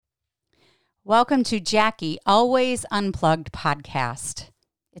Welcome to Jackie Always Unplugged podcast.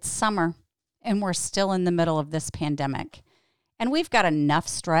 It's summer and we're still in the middle of this pandemic. And we've got enough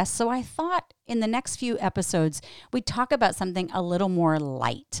stress, so I thought in the next few episodes we'd talk about something a little more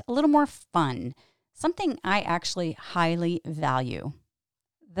light, a little more fun, something I actually highly value: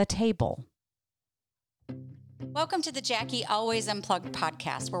 the table. Welcome to the Jackie Always Unplugged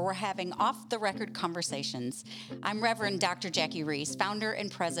podcast, where we're having off-the-record conversations. I'm Reverend Dr. Jackie Reese, founder and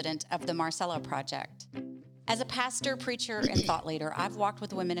president of the Marcella Project. As a pastor, preacher, and thought leader, I've walked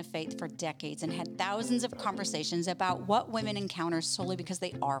with women of faith for decades and had thousands of conversations about what women encounter solely because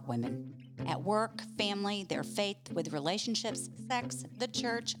they are women. At work, family, their faith, with relationships, sex, the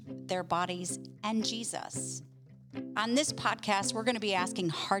church, their bodies, and Jesus. On this podcast, we're going to be asking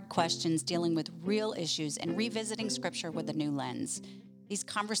hard questions, dealing with real issues, and revisiting scripture with a new lens. These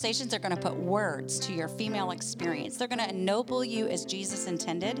conversations are going to put words to your female experience. They're going to ennoble you as Jesus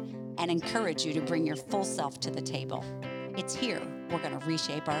intended and encourage you to bring your full self to the table. It's here we're going to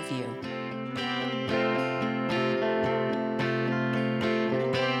reshape our view.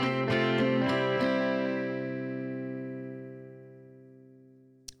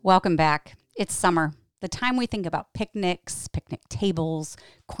 Welcome back. It's summer. The time we think about picnics, picnic tables,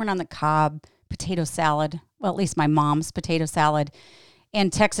 corn on the cob, potato salad, well, at least my mom's potato salad,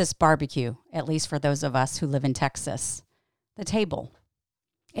 and Texas BBQ, at least for those of us who live in Texas. The table.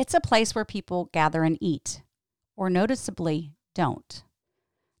 It's a place where people gather and eat, or noticeably don't.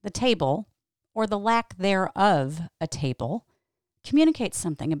 The table, or the lack thereof a table, communicates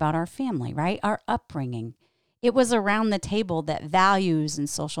something about our family, right? Our upbringing. It was around the table that values and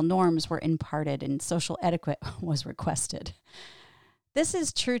social norms were imparted and social etiquette was requested. This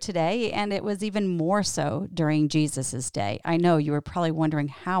is true today, and it was even more so during Jesus' day. I know you were probably wondering,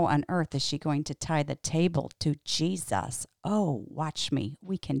 how on earth is she going to tie the table to Jesus? Oh, watch me.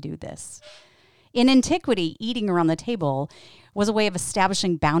 We can do this. In antiquity, eating around the table was a way of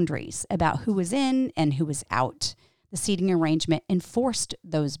establishing boundaries about who was in and who was out. The seating arrangement enforced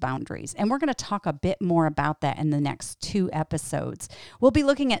those boundaries. And we're going to talk a bit more about that in the next 2 episodes. We'll be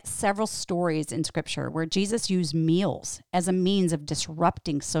looking at several stories in Scripture where Jesus used meals as a means of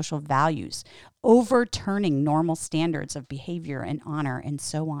disrupting social values, overturning normal standards of behavior and honor, and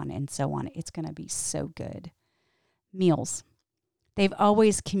so on and so on. It's going to be so good. Meals. They've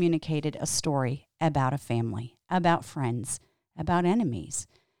always communicated a story about a family, about friends, about enemies,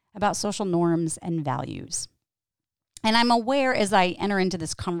 about social norms and values. And I'm aware as I enter into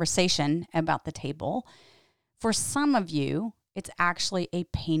this conversation about the table, for some of you, it's actually a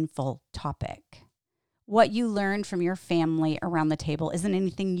painful topic. What you learned from your family around the table isn't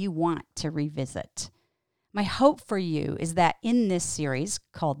anything you want to revisit. My hope for you is that in this series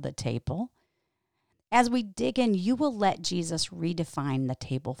called The Table, as we dig in, you will let Jesus redefine the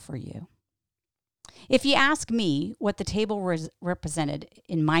table for you. If you ask me what the table represented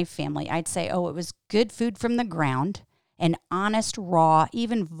in my family, I'd say, it was good food from the ground, and honest, raw,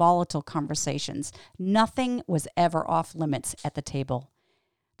 even volatile conversations. Nothing was ever off limits at the table.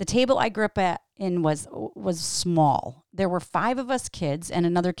 The table I grew up in was small. There were 5 of us kids and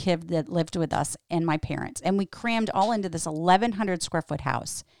another kid that lived with us and my parents, and we crammed all into this 1,100 square foot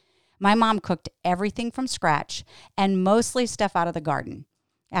house. My mom cooked everything from scratch and mostly stuff out of the garden.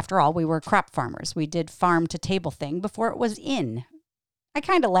 After all, we were crop farmers. We did farm to table thing before it was in. I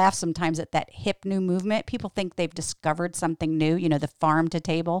kind of laugh sometimes at that hip new movement. People think they've discovered something new, the farm to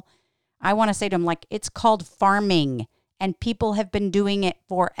table. I want to say to them, it's called farming, and people have been doing it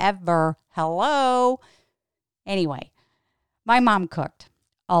forever. Hello? Anyway, my mom cooked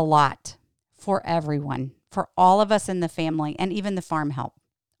a lot for everyone, for all of us in the family, and even the farm help.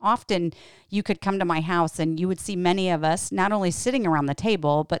 Often you could come to my house and you would see many of us not only sitting around the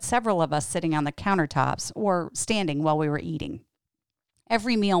table, but several of us sitting on the countertops or standing while we were eating.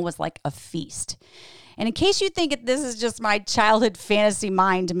 Every meal was like a feast. And in case you think this is just my childhood fantasy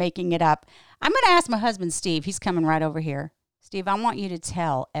mind making it up, I'm going to ask my husband, Steve. He's coming right over here. Steve, I want you to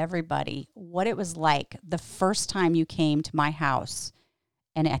tell everybody what it was like the first time you came to my house.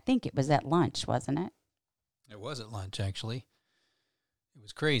 And I think it was at lunch, wasn't it? It was at lunch, actually. It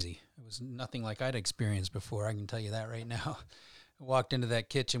was crazy. It was nothing like I'd experienced before. I can tell you that right now. I walked into that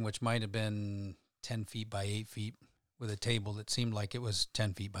kitchen, which might have been 10 feet by 8 feet, with a table that seemed like it was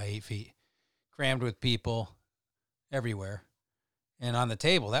 10 feet by 8 feet, crammed with people everywhere. And on the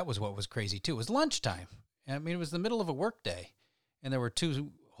table, that was what was crazy, too. It was lunchtime. I mean, it was the middle of a work day. And there were 2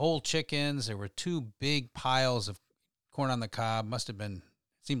 whole chickens. There were 2 big piles of corn on the cob. Must have been,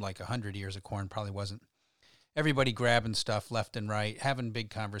 seemed like 100 ears of corn. Probably wasn't. Everybody grabbing stuff left and right, having big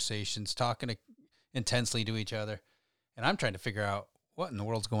conversations, talking intensely to each other. And I'm trying to figure out what in the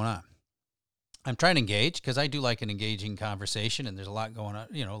world's going on. I'm trying to engage because I do like an engaging conversation, and there's a lot going on,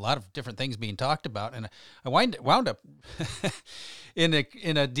 a lot of different things being talked about. And I wound up in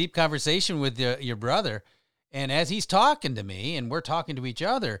a deep conversation with your brother. And as he's talking to me and we're talking to each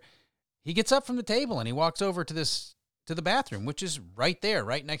other, he gets up from the table and he walks over to the bathroom, which is right there,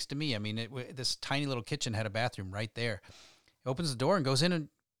 right next to me. I mean, this tiny little kitchen had a bathroom right there. He opens the door and goes in and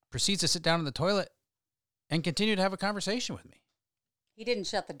proceeds to sit down in the toilet and continue to have a conversation with me. He didn't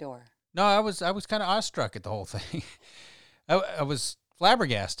shut the door. No, I was kind of awestruck at the whole thing. I was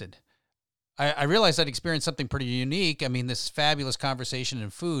flabbergasted. I realized I'd experienced something pretty unique. I mean, this fabulous conversation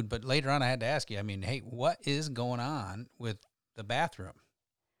and food, but later on I had to ask you, I mean, hey, what is going on with the bathroom?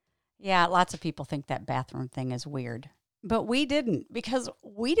 Yeah, lots of people think that bathroom thing is weird, but we didn't, because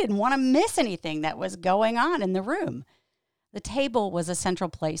we didn't want to miss anything that was going on in the room. The table was a central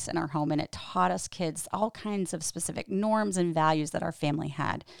place in our home, and it taught us kids all kinds of specific norms and values that our family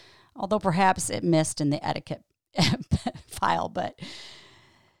had, although perhaps it missed in the etiquette file. But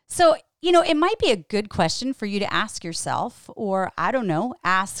so, it might be a good question for you to ask yourself, or I don't know,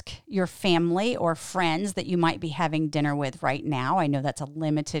 ask your family or friends that you might be having dinner with right now. I know that's a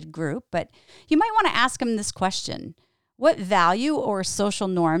limited group, but you might want to ask them this question. What value or social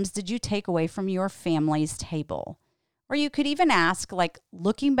norms did you take away from your family's table? Or you could even ask, like,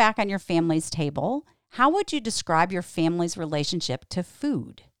 looking back on your family's table, how would you describe your family's relationship to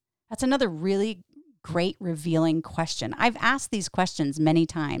food? That's another really great revealing question. I've asked these questions many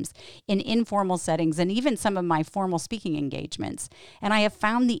times in informal settings and even some of my formal speaking engagements, and I have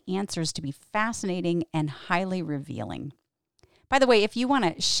found the answers to be fascinating and highly revealing. By the way, if you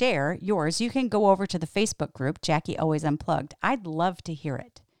want to share yours, you can go over to the Facebook group, Jackie Always Unplugged. I'd love to hear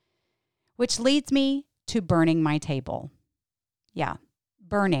it. Which leads me to burning my table. Yeah,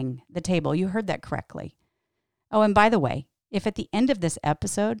 burning the table. You heard that correctly. Oh, and by the way, if at the end of this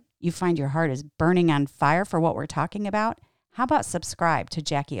episode you find your heart is burning on fire for what we're talking about, how about subscribe to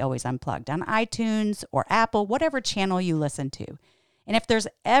Jackie Always Unplugged on iTunes or Apple, whatever channel you listen to. And if there's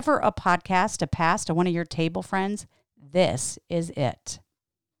ever a podcast to pass to one of your table friends, this is it.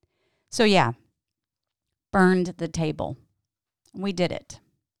 So yeah, burned the table. We did it.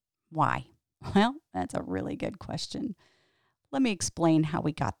 Why? Well, that's a really good question. Let me explain how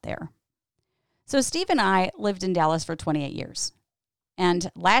we got there. So Steve and I lived in Dallas for 28 years.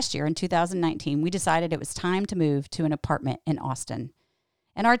 And last year, in 2019, we decided it was time to move to an apartment in Austin.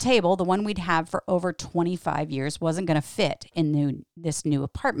 And our table, the one we'd have for over 25 years, wasn't going to fit in this new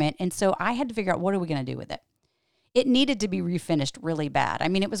apartment. And so I had to figure out, what are we going to do with it? It needed to be refinished really bad. I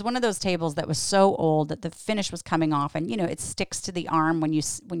mean, it was one of those tables that was so old that the finish was coming off, and it sticks to the arm when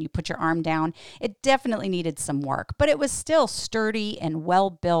you put your arm down. It definitely needed some work, but it was still sturdy and well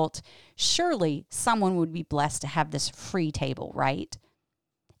built. Surely someone would be blessed to have this free table, right?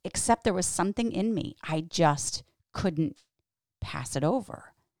 Except there was something in me. I just couldn't pass it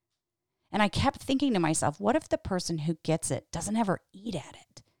over. And I kept thinking to myself, what if the person who gets it doesn't ever eat at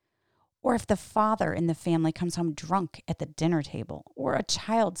it? Or if the father in the family comes home drunk at the dinner table, or a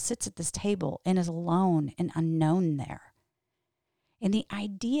child sits at this table and is alone and unknown there. And the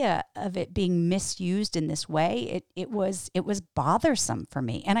idea of it being misused in this way, it was bothersome for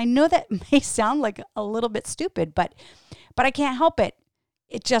me. And I know that may sound like a little bit stupid, but I can't help it.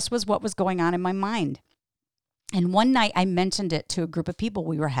 It just was what was going on in my mind. And one night I mentioned it to a group of people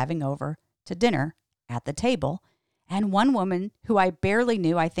we were having over to dinner at the table. And one woman who I barely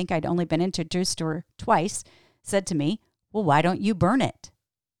knew, I think I'd only been introduced to her twice, said to me, well, why don't you burn it?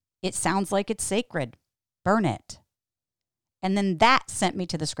 It sounds like it's sacred. Burn it. And then that sent me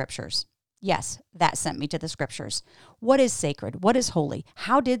to the scriptures. Yes, that sent me to the scriptures. What is sacred? What is holy?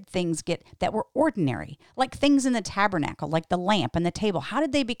 How did things get that were ordinary, like things in the tabernacle, like the lamp and the table? How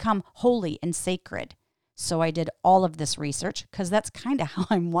did they become holy and sacred? So I did all of this research, because that's kind of how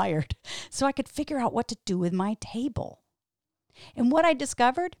I'm wired, so I could figure out what to do with my table. And what I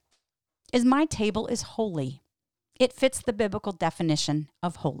discovered is my table is holy. It fits the biblical definition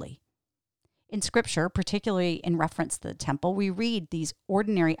of holy. In Scripture, particularly in reference to the temple, we read these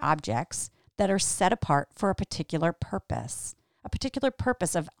ordinary objects that are set apart for a particular purpose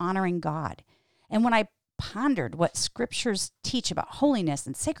of honoring God. And when I pondered what scriptures teach about holiness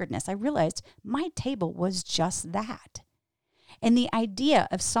and sacredness, I realized my table was just that. And the idea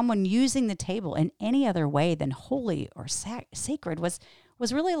of someone using the table in any other way than holy or sacred was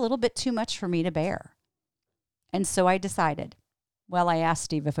really a little bit too much for me to bear. And so I decided, I asked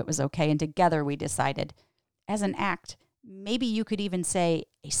Steve if it was okay, and together we decided, as an act, maybe you could even say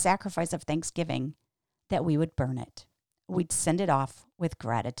a sacrifice of thanksgiving, that we would burn it. We'd send it off with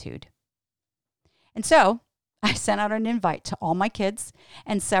gratitude. And so I sent out an invite to all my kids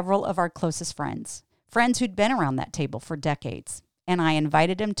and several of our closest friends who'd been around that table for decades, and I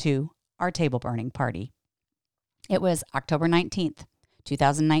invited them to our table burning party. It was October 19th,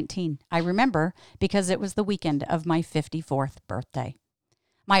 2019. I remember because it was the weekend of my 54th birthday.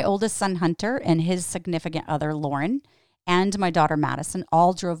 My oldest son, Hunter, and his significant other, Lauren, and my daughter, Madison,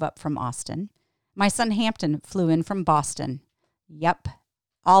 all drove up from Austin. My son, Hampton, flew in from Boston. Yep,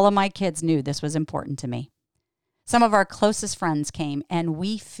 all of my kids knew this was important to me. Some of our closest friends came, and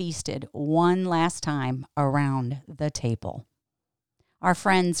we feasted one last time around the table. Our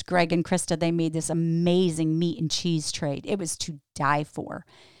friends, Greg and Krista, they made this amazing meat and cheese tray. It was to die for.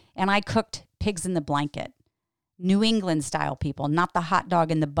 And I cooked pigs in the blanket. New England style, people, not the hot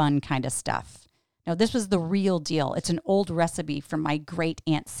dog in the bun kind of stuff. No, this was the real deal. It's an old recipe from my great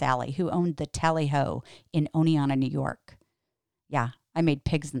Aunt Sally, who owned the Tally Ho in Oneonta, New York. Yeah, I made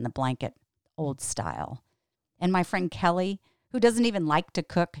pigs in the blanket, old style. And my friend Kelly, who doesn't even like to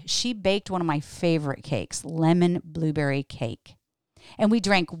cook, she baked one of my favorite cakes, lemon blueberry cake. And we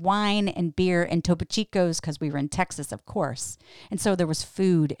drank wine and beer and Topo Chicos because we were in Texas, of course. And so there was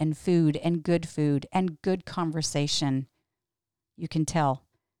food and good conversation. You can tell.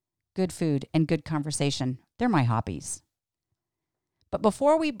 Good food and good conversation. They're my hobbies. But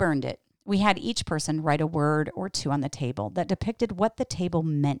before we burned it, we had each person write a word or two on the table that depicted what the table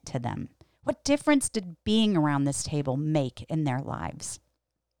meant to them. What difference did being around this table make in their lives?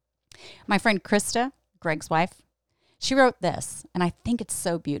 My friend Krista, Greg's wife, she wrote this, and I think it's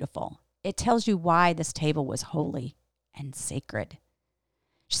so beautiful. It tells you why this table was holy and sacred.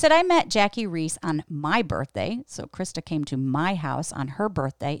 She said, I met Jackie Reese on my birthday, so Krista came to my house on her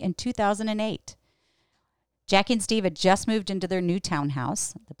birthday in 2008. Jackie and Steve had just moved into their new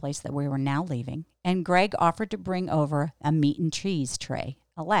townhouse, the place that we were now leaving, and Greg offered to bring over a meat and cheese tray.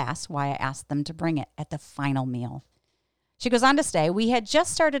 Alas, why I asked them to bring it at the final meal. She goes on to say, we had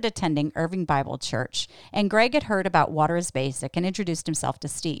just started attending Irving Bible Church, and Greg had heard about water is basic and introduced himself to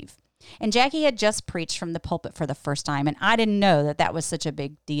Steve. And Jackie had just preached from the pulpit for the first time, and I didn't know that that was such a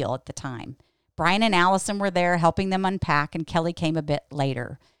big deal at the time. Brian and Allison were there helping them unpack, and Kelly came a bit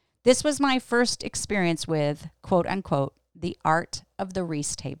later. This was my first experience with, quote unquote, the art of the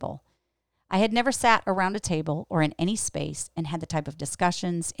Reese table. I had never sat around a table or in any space and had the type of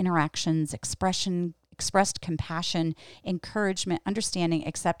discussions, interactions, expressed compassion, encouragement, understanding,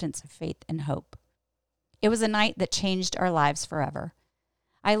 acceptance, faith, and hope. It was a night that changed our lives forever.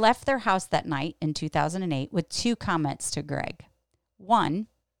 I left their house that night in 2008 with 2 comments to Greg. 1,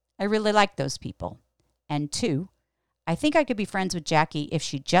 I really like those people. And 2, I think I could be friends with Jackie if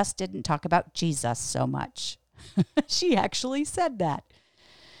she just didn't talk about Jesus so much. She actually said that.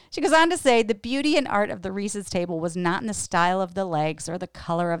 She goes on to say, the beauty and art of the Reese's table was not in the style of the legs or the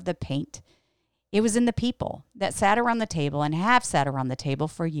color of the paint. It was in the people that sat around the table and have sat around the table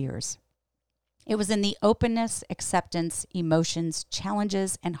for years. It was in the openness, acceptance, emotions,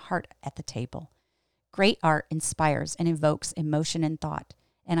 challenges, and heart at the table. Great art inspires and evokes emotion and thought,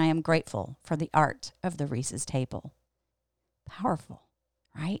 and I am grateful for the art of the Reese's table. Powerful,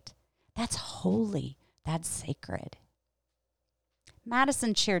 right? That's holy. That's sacred.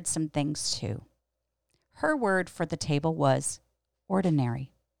 Madison shared some things too. Her word for the table was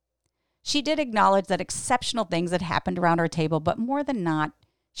ordinary. She did acknowledge that exceptional things had happened around our table, but more than not,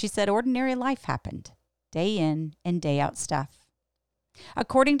 she said ordinary life happened, day in and day out stuff.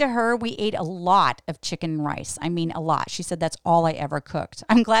 According to her, we ate a lot of chicken and rice. I mean, a lot. She said that's all I ever cooked.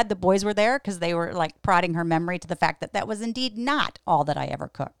 I'm glad the boys were there because they were like prodding her memory to the fact that that was indeed not all that I ever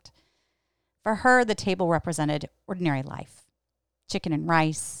cooked. For her, the table represented ordinary life. Chicken and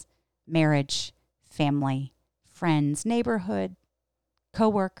rice, marriage, family, friends, neighborhood,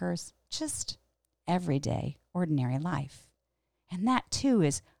 coworkers, just everyday, ordinary life. And that too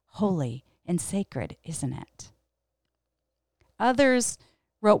is holy and sacred, isn't it? Others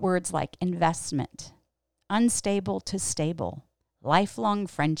wrote words like investment, unstable to stable, lifelong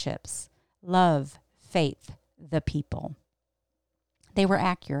friendships, love, faith, the people. They were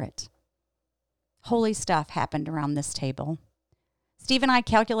accurate. Holy stuff happened around this table. Steve and I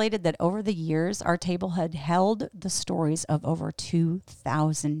calculated that over the years, our table had held the stories of over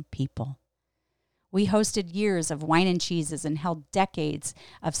 2,000 people. We hosted years of wine and cheeses and held decades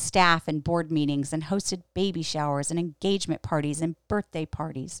of staff and board meetings and hosted baby showers and engagement parties and birthday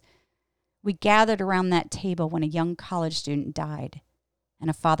parties. We gathered around that table when a young college student died and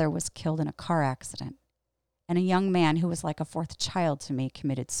a father was killed in a car accident and a young man who was like a 4th child to me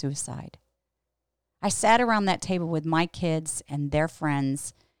committed suicide. I sat around that table with my kids and their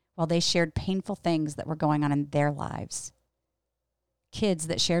friends while they shared painful things that were going on in their lives. Kids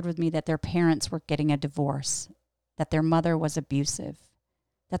that shared with me that their parents were getting a divorce, that their mother was abusive,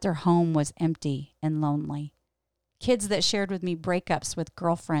 that their home was empty and lonely. Kids that shared with me breakups with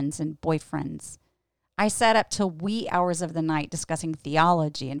girlfriends and boyfriends. I sat up till wee hours of the night discussing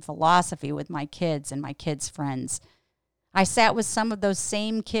theology and philosophy with my kids and my kids' friends. I sat with some of those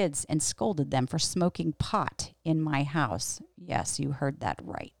same kids and scolded them for smoking pot in my house. Yes, you heard that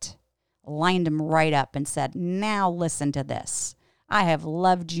right. Lined them right up and said, now listen to this. I have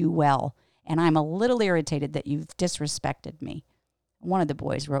loved you well, and I'm a little irritated that you've disrespected me. One of the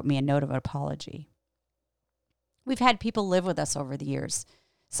boys wrote me a note of apology. We've had people live with us over the years,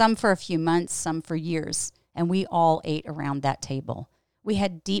 some for a few months, some for years, and we all ate around that table. We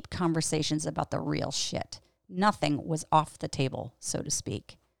had deep conversations about the real shit. Nothing was off the table, so to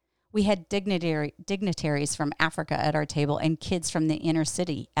speak. We had dignitaries from Africa at our table and kids from the inner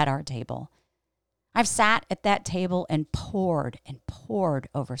city at our table. I've sat at that table and poured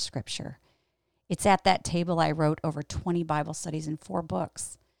over Scripture. It's at that table I wrote over 20 Bible studies and 4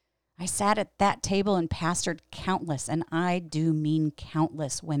 books. I sat at that table and pastored countless, and I do mean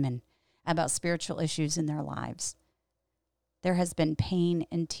countless, women about spiritual issues in their lives. There has been pain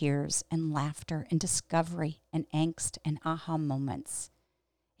and tears and laughter and discovery and angst and aha moments.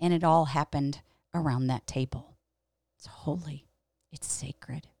 And it all happened around that table. It's holy. It's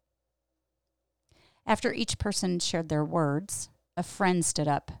sacred. After each person shared their words, a friend stood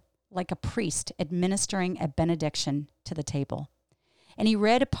up like a priest administering a benediction to the table. And he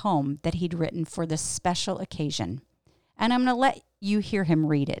read a poem that he'd written for this special occasion. And I'm going to let you hear him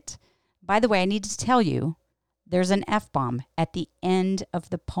read it. By the way, I need to tell you, there's an F-bomb at the end of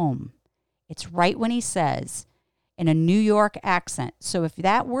the poem. It's right when he says, in a New York accent. So if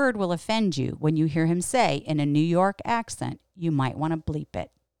that word will offend you when you hear him say, in a New York accent, you might want to bleep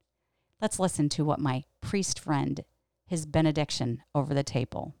it. Let's listen to what my priest friend, his benediction over the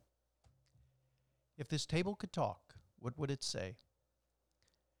table. If this table could talk, what would it say?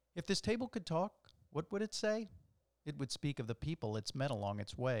 If this table could talk, what would it say? It would speak of the people it's met along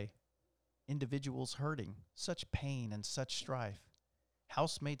its way. Individuals hurting, such pain and such strife.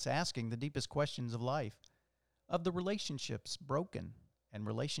 Housemates asking the deepest questions of life. Of the relationships broken and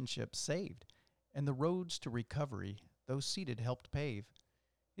relationships saved, and the roads to recovery those seated helped pave.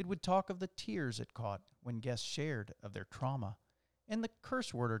 It would talk of the tears it caught when guests shared of their trauma, and the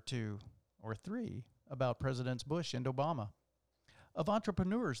curse word or 2 or 3 about Presidents Bush and Obama. Of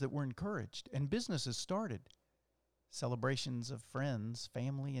entrepreneurs that were encouraged and businesses started. Celebrations of friends,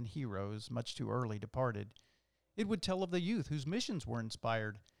 family, and heroes much too early departed. It would tell of the youth whose missions were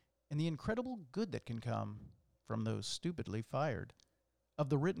inspired and the incredible good that can come from those stupidly fired. Of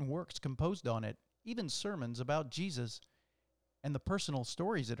the written works composed on it, even sermons about Jesus, and the personal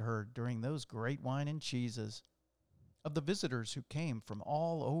stories it heard during those great wine and cheeses. Of the visitors who came from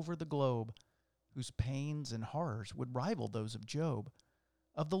all over the globe, whose pains and horrors would rival those of Job.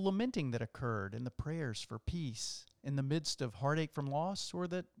 Of the lamenting that occurred and the prayers for peace in the midst of heartache from loss or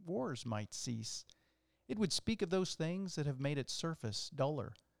that wars might cease. It would speak of those things that have made its surface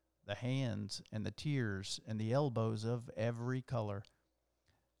duller, the hands and the tears and the elbows of every color.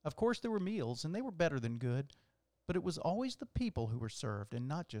 Of course there were meals, and they were better than good, but it was always the people who were served and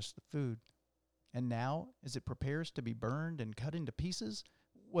not just the food. And now, as it prepares to be burned and cut into pieces,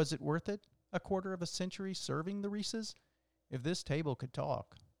 was it worth it, a quarter of a century serving the Reese's? If this table could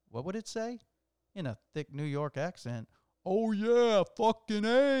talk, what would it say? In a thick New York accent, oh yeah, fucking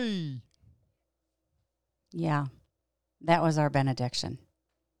A. Yeah, that was our benediction.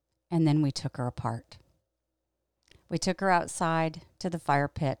 And then we took her apart. We took her outside to the fire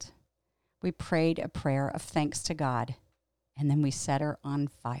pit. We prayed a prayer of thanks to God, and then we set her on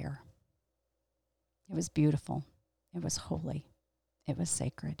fire. It was beautiful. It was holy. It was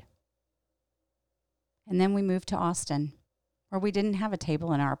sacred. And then we moved to Austin, where we didn't have a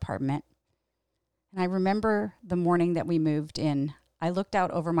table in our apartment. And I remember the morning that we moved in, I looked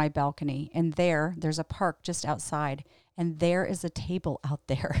out over my balcony, and there's a park just outside, and there is a table out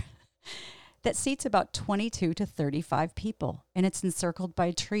there that seats about 22 to 35 people, and it's encircled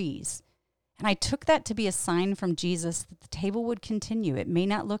by trees. And I took that to be a sign from Jesus that the table would continue. It may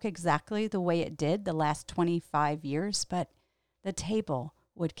not look exactly the way it did the last 25 years, but the table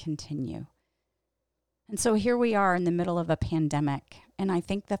would continue. And so here we are in the middle of a pandemic, and I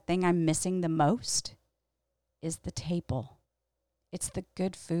think the thing I'm missing the most is the table. It's the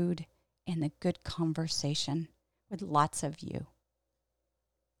good food and the good conversation with lots of you.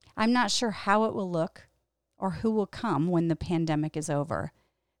 I'm not sure how it will look or who will come when the pandemic is over,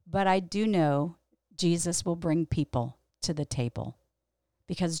 but I do know Jesus will bring people to the table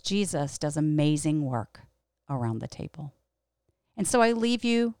because Jesus does amazing work around the table. And so I leave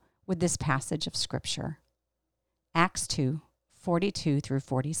you with this passage of Scripture, Acts 2:42 through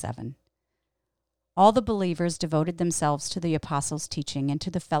 47. All the believers devoted themselves to the apostles' teaching and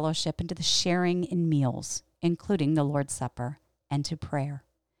to the fellowship and to the sharing in meals, including the Lord's Supper, and to prayer.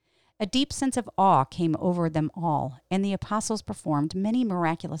 A deep sense of awe came over them all, and the apostles performed many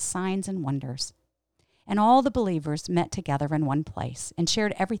miraculous signs and wonders. And all the believers met together in one place and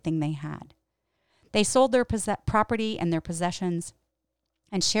shared everything they had. They sold their property and their possessions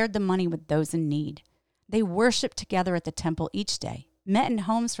and shared the money with those in need. They worshiped together at the temple each day, met in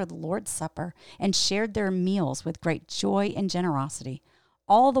homes for the Lord's Supper, and shared their meals with great joy and generosity,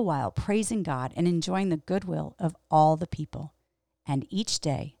 all the while praising God and enjoying the goodwill of all the people. And each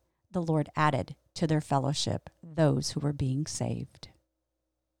day the Lord added to their fellowship those who were being saved.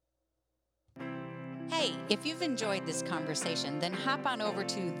 Hey, if you've enjoyed this conversation, then hop on over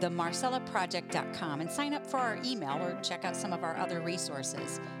to themarcellaproject.com and sign up for our email or check out some of our other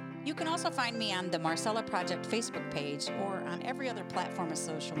resources. You can also find me on the Marcella Project Facebook page or on every other platform of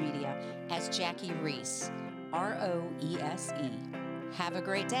social media as Jackie Reese, Roese. Have a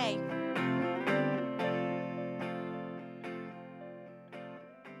great day.